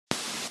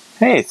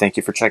Hey, thank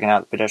you for checking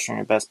out the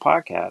Pedestrian At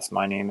podcast.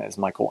 My name is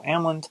Michael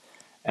Amland,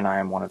 and I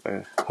am one of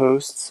the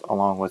hosts,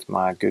 along with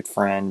my good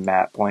friend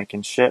Matt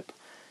Blankenship.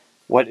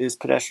 What is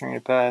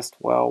Pedestrian At?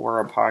 Well, we're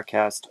a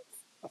podcast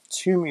of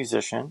two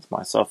musicians,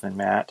 myself and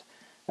Matt,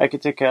 that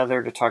get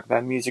together to talk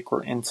about music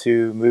we're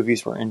into,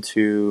 movies we're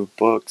into,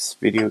 books,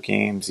 video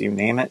games, you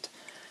name it.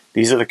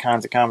 These are the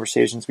kinds of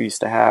conversations we used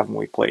to have when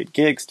we played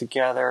gigs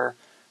together,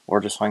 or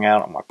just hung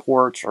out on my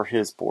porch or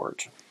his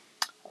porch.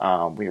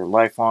 We are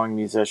lifelong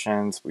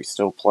musicians. We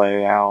still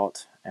play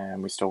out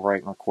and we still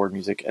write and record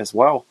music as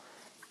well.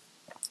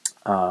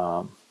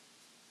 But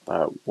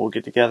we'll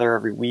get together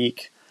every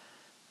week,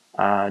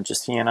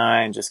 just he and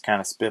I, and just kind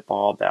of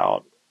spitball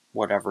about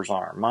whatever's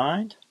on our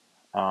mind.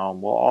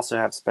 We'll also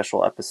have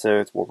special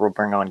episodes where we'll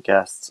bring on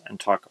guests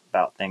and talk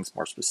about things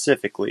more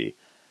specifically,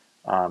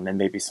 and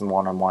maybe some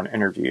one-on-one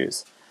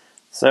interviews.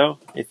 So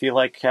if you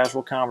like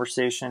casual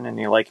conversation and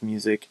you like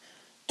music,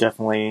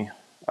 definitely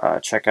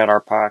check out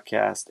our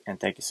podcast, and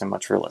thank you so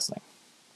much for listening.